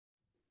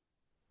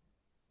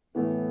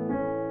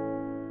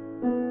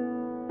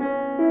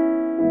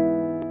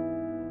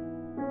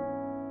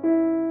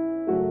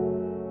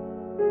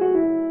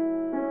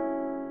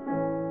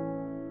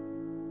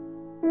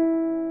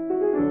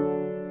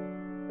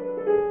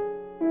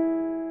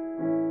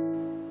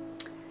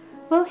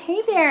Well,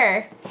 hey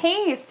there.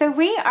 Hey, so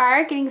we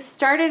are getting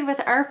started with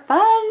our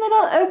fun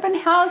little open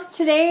house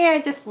today.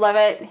 I just love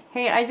it.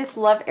 Hey, I just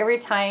love every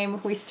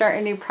time we start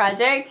a new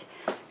project.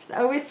 There's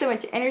always so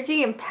much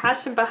energy and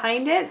passion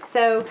behind it.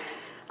 So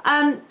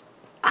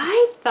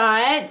I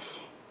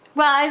thought,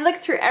 well, I looked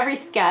through every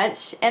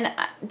sketch and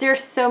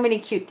there's so many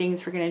cute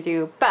things we're gonna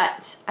do,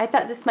 but I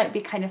thought this might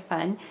be kind of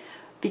fun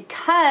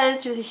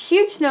because there's a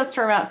huge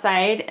snowstorm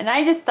outside, and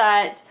I just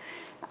thought,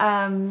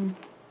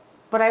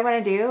 what I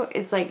want to do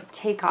is like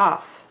take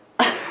off.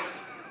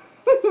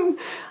 I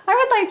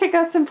would like to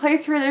go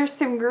someplace where there's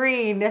some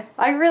green.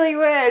 I really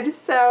would.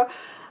 So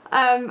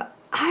I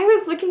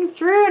was looking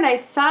through and I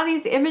saw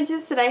these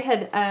images that I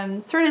had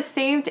sort of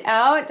saved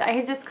out. I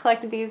had just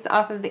collected these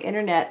off of the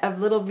internet of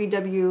little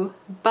VW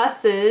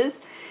buses,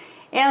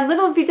 and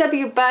little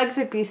VW bugs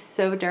would be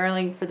so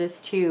darling for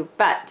this too.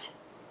 But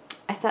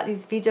I thought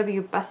these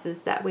VW buses,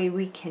 that way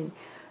we can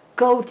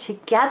go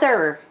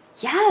together.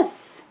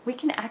 Yes. We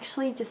can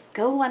actually just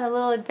go on a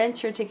little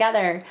adventure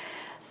together.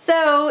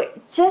 So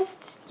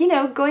just, you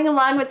know, going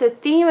along with the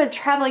theme of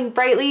traveling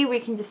brightly, we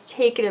can just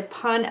take it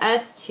upon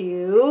us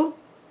to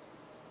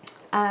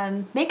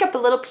make up a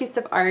little piece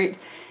of art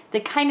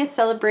that kind of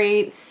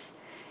celebrates,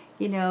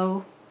 you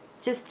know,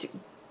 just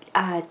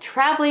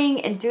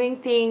traveling and doing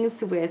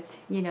things with,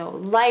 you know,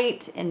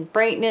 light and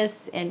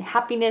brightness and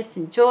happiness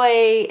and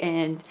joy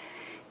and,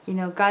 you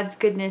know, God's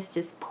goodness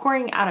just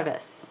pouring out of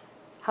us.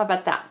 How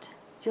about that?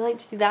 Would you like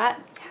to do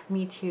that? Yeah,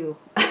 me too.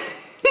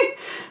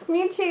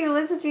 Me too.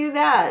 Let's do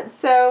that.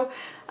 So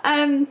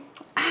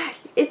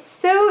it's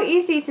so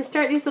easy to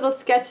start these little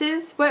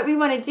sketches. What we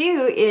want to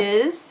do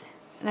is,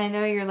 and I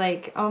know you're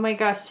like, oh my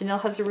gosh, Janelle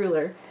has a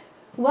ruler.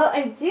 Well,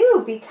 I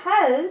do,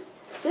 because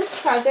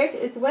this project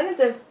is one of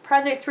the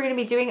projects we're going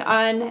to be doing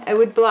on a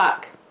wood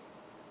block.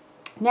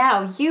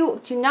 Now,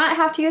 you do not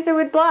have to use a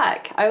wood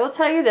block. I will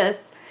tell you this.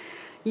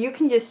 You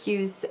can just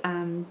use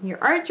your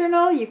art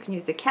journal, you can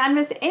use a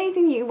canvas,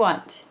 anything you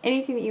want,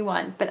 anything that you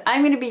want. But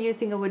I'm going to be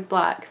using a wood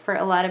block for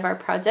a lot of our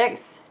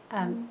projects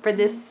for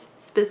this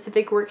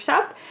specific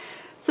workshop.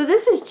 So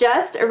this is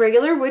just a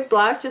regular wood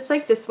block, just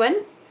like this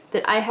one,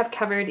 that I have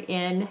covered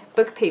in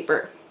book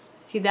paper.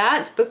 See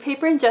that? Book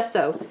paper and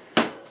gesso.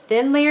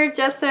 Thin layer of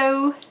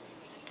gesso,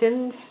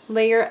 thin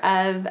layer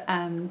of,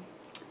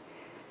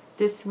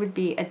 this would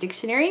be a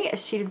dictionary, a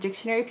sheet of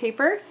dictionary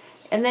paper.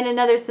 And then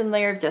another thin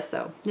layer of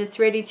gesso. It's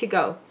ready to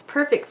go. It's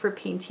perfect for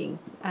painting,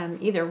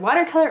 either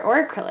watercolor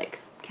or acrylic,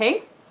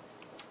 okay?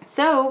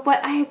 So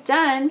what I have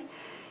done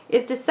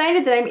is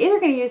decided that I'm either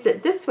going to use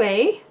it this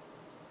way,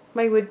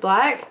 my wood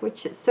block,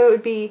 so it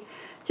would be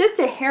just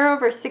a hair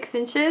over 6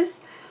 inches,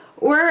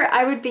 or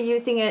I would be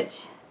using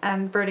it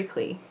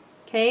vertically,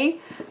 okay?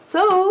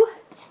 So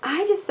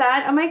I just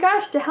thought, oh my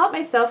gosh, to help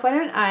myself, why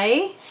don't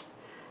I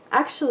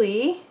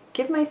actually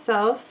give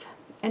myself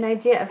an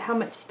idea of how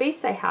much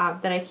space I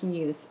have that I can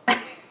use.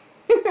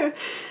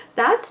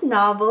 That's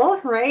novel,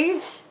 right?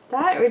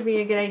 That would be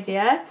a good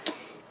idea.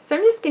 So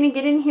I'm just going to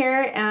get in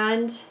here,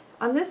 and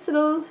on this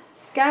little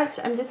sketch,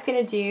 I'm just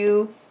going to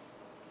do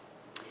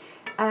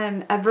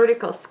a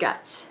vertical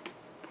sketch.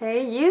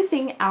 Okay,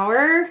 using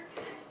our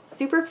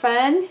super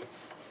fun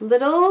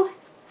little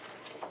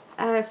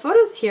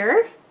photos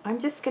here, I'm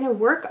just going to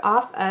work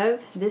off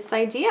of this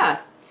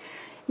idea.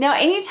 Now,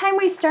 anytime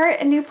we start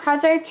a new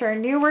project or a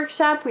new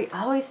workshop, we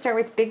always start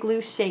with big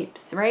loose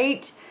shapes,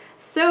 right?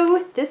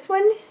 So this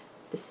one,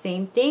 the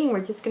same thing.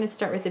 We're just going to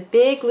start with a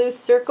big loose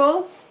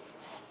circle.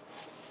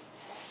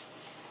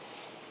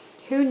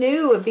 Who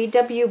knew a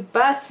VW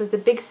bus was a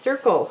big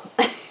circle?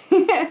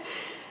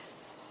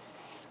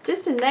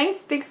 Just a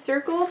nice big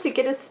circle to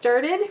get us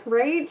started,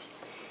 right?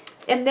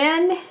 And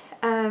then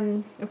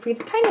if we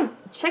kind of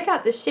check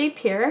out the shape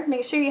here,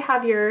 make sure you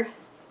have your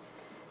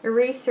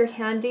eraser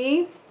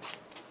handy.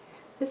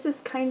 This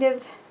is kind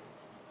of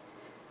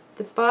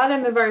the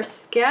bottom of our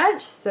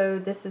sketch, so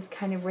this is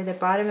kind of where the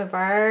bottom of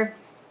our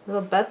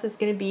little bus is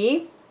going to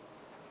be.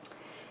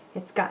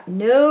 It's got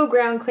no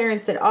ground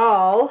clearance at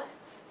all,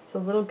 so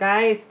little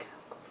guy is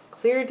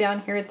clear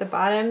down here at the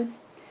bottom.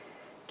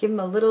 Give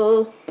him a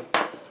little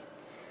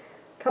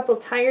couple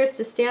tires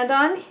to stand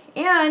on.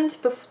 And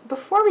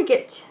before we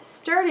get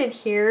started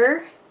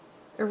here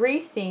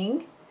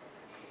erasing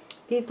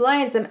these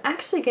lines, I'm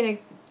actually going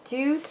to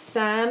do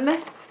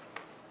some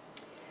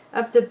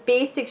of the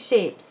basic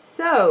shapes.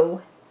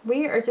 So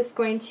we are just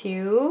going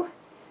to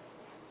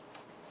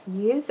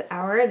use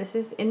this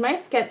is in my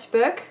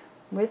sketchbook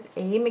with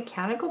a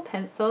mechanical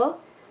pencil.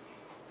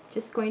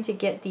 Just going to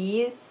get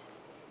these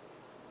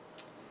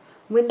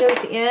windows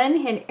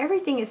in, and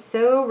everything is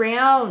so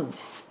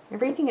round.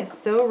 Everything is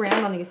so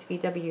round on these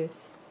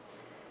VWs.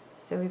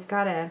 So we've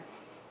got a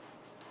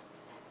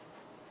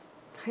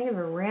kind of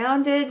a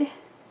rounded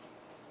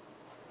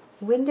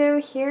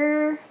window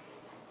here.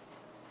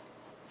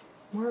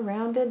 More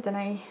rounded than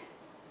I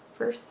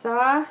first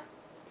saw. And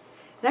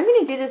I'm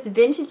going to do this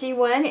vintagey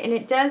one, and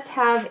it does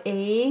have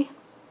a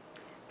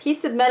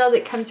piece of metal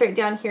that comes right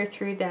down here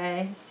through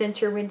the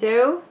center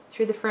window,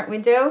 through the front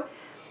window.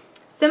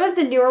 Some of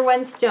the newer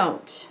ones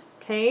don't,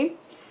 okay?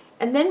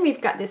 And then we've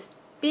got this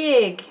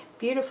big,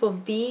 beautiful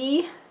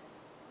V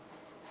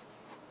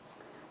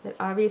that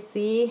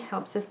obviously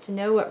helps us to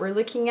know what we're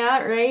looking at,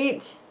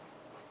 right?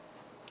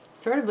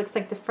 Sort of looks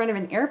like the front of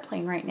an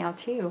airplane right now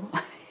too.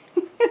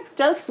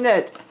 Doesn't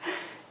it?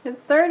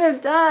 It sort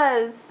of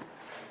does.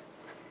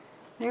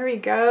 There we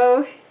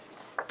go.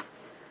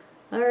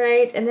 All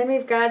right, and then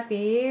we've got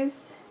these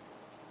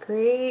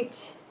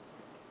great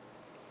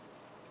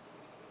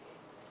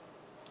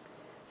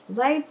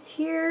lights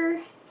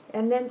here.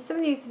 And then some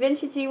of these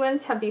vintagey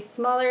ones have these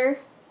smaller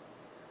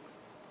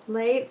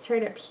lights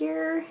right up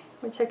here,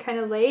 which I kind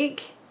of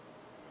like.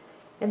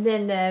 And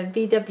then the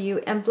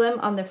VW emblem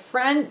on the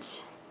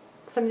front.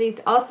 Some of these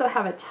also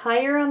have a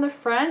tire on the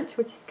front,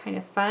 which is kind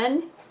of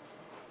fun.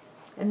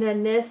 And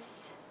then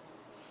this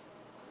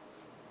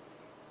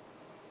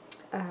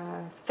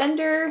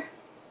fender,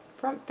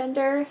 front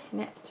fender.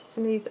 And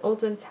some of these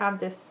old ones have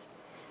this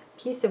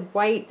piece of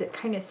white that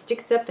kind of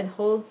sticks up and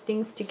holds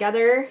things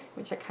together,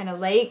 which I kind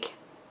of like.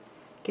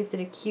 Gives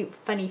it a cute,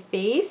 funny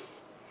face.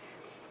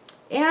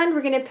 And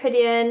we're going to put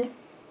in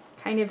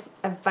kind of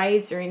a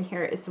visor in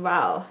here as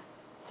well,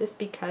 just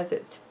because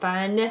it's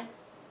fun.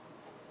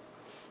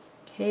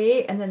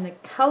 Okay, and then the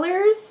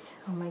colors.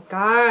 Oh my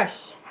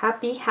gosh,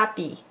 happy,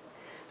 happy.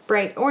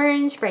 Bright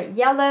orange, bright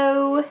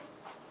yellow.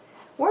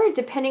 Or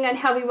depending on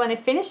how we want to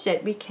finish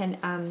it, we can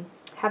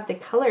have the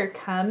color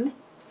come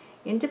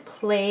into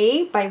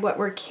play by what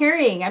we're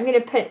carrying. I'm going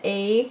to put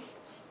a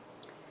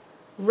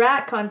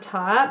rack on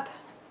top.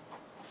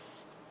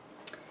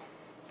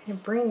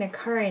 And bring the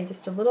car in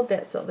just a little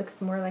bit so it looks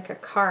more like a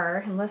car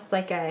and less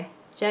like a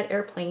jet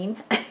airplane.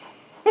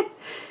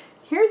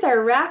 Here's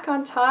our rack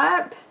on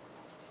top.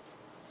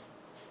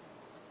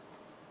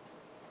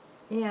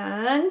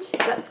 And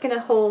that's going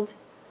to hold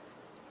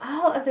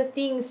all of the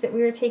things that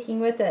we were taking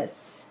with us.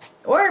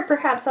 Or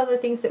perhaps all the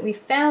things that we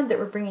found that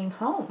we're bringing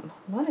home.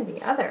 One or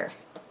the other.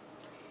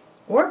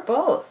 Or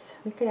both.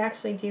 We could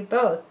actually do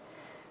both.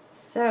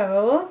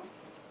 So,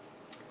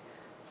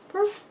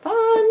 for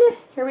fun,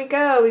 here we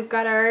go. We've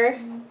got our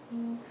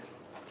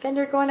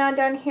fender going on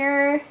down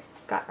here.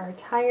 Got our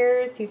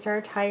tires. These are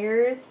our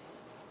tires.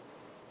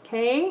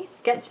 Okay,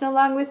 sketching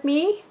along with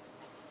me.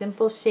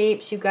 Simple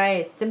shapes, you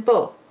guys.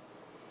 Simple.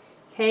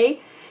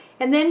 Okay,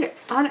 and then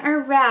on our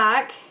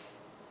rack,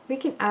 we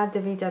can add the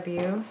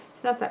VW.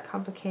 It's not that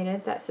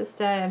complicated. That's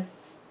just a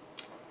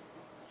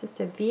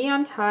V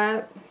on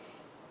top.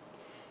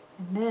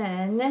 And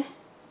then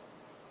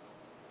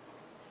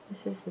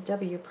this is the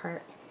W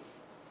part.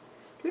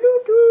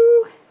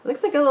 Doo-doo-doo.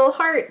 Looks like a little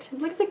heart.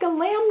 It looks like a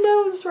lamb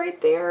nose right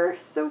there.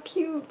 So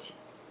cute.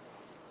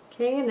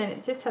 Okay, and then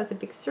it just has a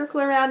big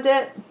circle around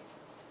it.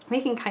 We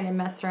can kind of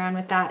mess around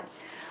with that.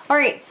 All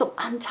right, so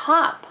on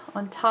top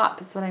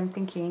is what I'm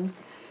thinking.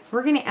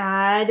 We're gonna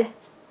add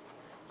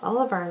all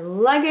of our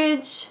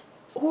luggage,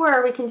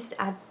 or we can just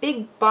add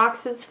big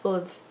boxes full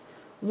of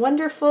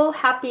wonderful,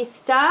 happy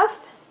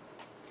stuff.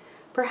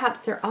 Perhaps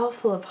they're all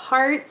full of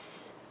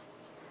hearts,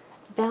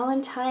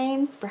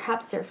 Valentines,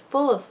 perhaps they're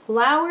full of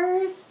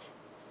flowers.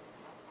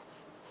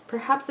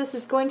 Perhaps this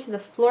is going to the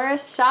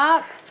florist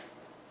shop.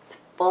 It's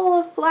full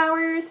of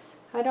flowers.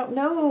 I don't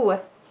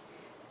know.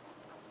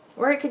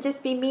 Or it could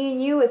just be me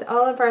and you with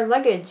all of our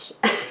luggage.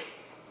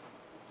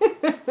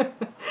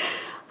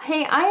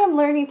 Hey, I am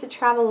learning to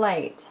travel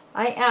light.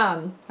 I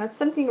am. That's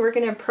something we're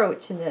going to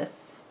approach in this.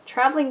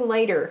 Traveling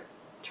lighter.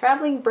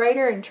 Traveling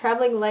brighter and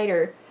traveling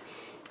lighter.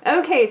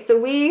 Okay, so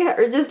we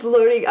are just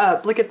loading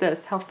up. Look at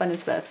this. How fun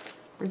is this?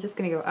 We're just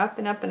going to go up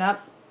and up and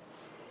up.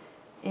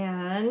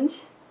 And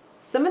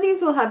some of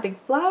these will have big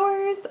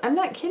flowers. I'm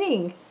not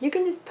kidding. You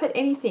can just put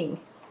anything.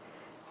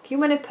 If you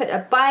want to put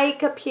a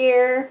bike up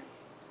here,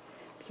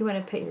 if you want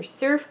to put your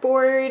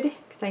surfboard,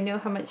 because I know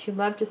how much you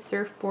love to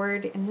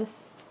surfboard in this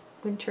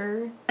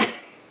winter.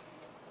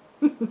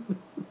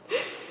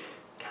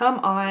 Come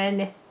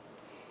on.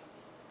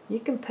 You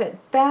can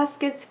put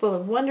baskets full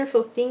of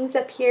wonderful things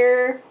up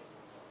here.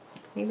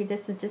 Maybe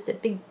this is just a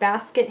big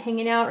basket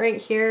hanging out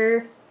right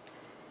here.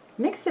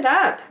 Mix it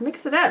up.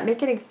 Mix it up.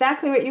 Make it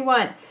exactly what you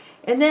want.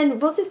 And then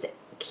we'll just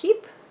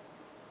keep,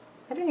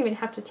 I don't even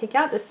have to take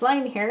out this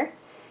line here.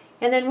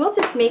 And then we'll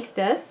just make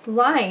this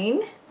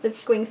line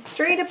that's going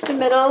straight up the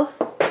middle.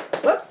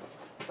 Whoops.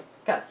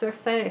 Got so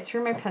excited I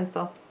threw my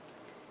pencil.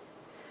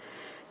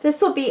 This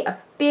will be a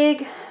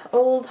big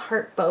old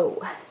heart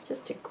bow.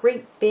 Just a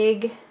great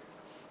big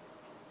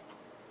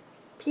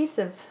piece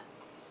of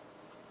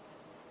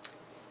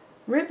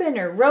ribbon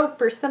or rope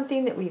or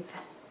something that we've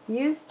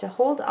used to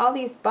hold all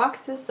these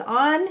boxes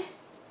on.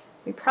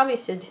 We probably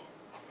should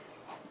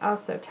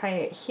also tie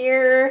it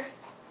here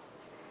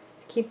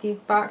to keep these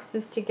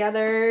boxes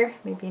together.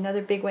 Maybe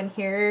another big one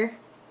here.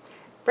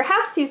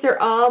 Perhaps these are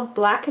all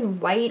black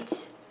and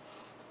white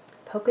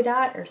polka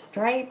dot or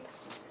stripe.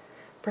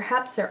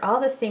 Perhaps they're all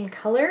the same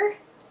color.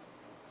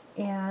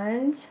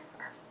 And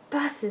our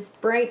bus is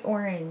bright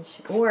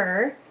orange,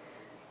 or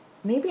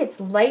maybe it's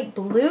light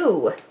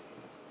blue.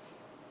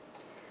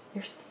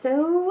 There's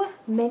so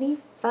many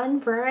fun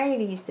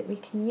varieties that we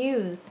can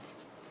use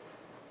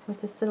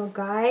with this little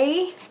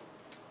guy.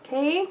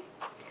 Okay,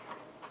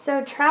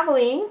 so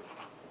traveling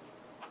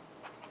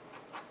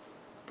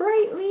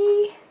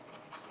brightly.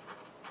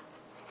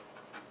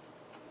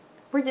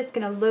 We're just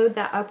gonna load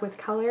that up with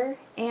color,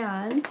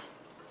 and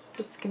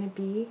it's gonna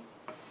be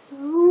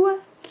so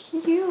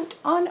cute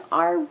on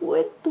our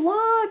wood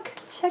block.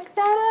 Check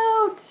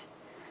that out.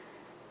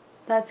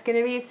 That's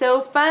gonna be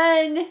so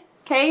fun.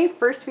 Okay,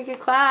 first week of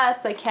class.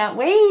 I can't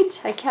wait.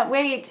 I can't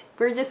wait.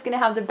 We're just gonna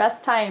have the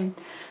best time.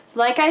 So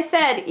like I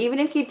said, even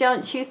if you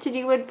don't choose to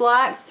do wood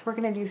blocks, we're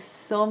gonna do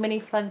so many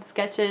fun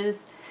sketches.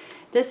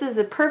 This is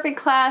a perfect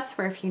class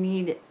for if you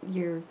need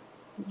your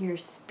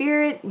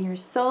spirit and your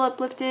soul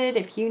uplifted,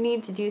 if you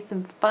need to do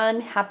some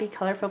fun, happy,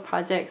 colorful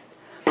projects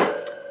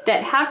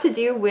that have to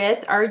do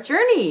with our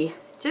journey.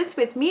 Just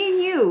with me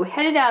and you,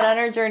 headed out on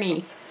our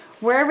journey.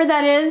 Wherever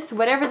that is,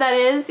 whatever that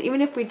is,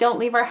 even if we don't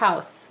leave our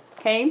house,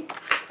 okay?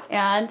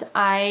 And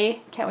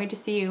I can't wait to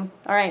see you.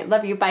 All right,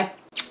 love you, bye.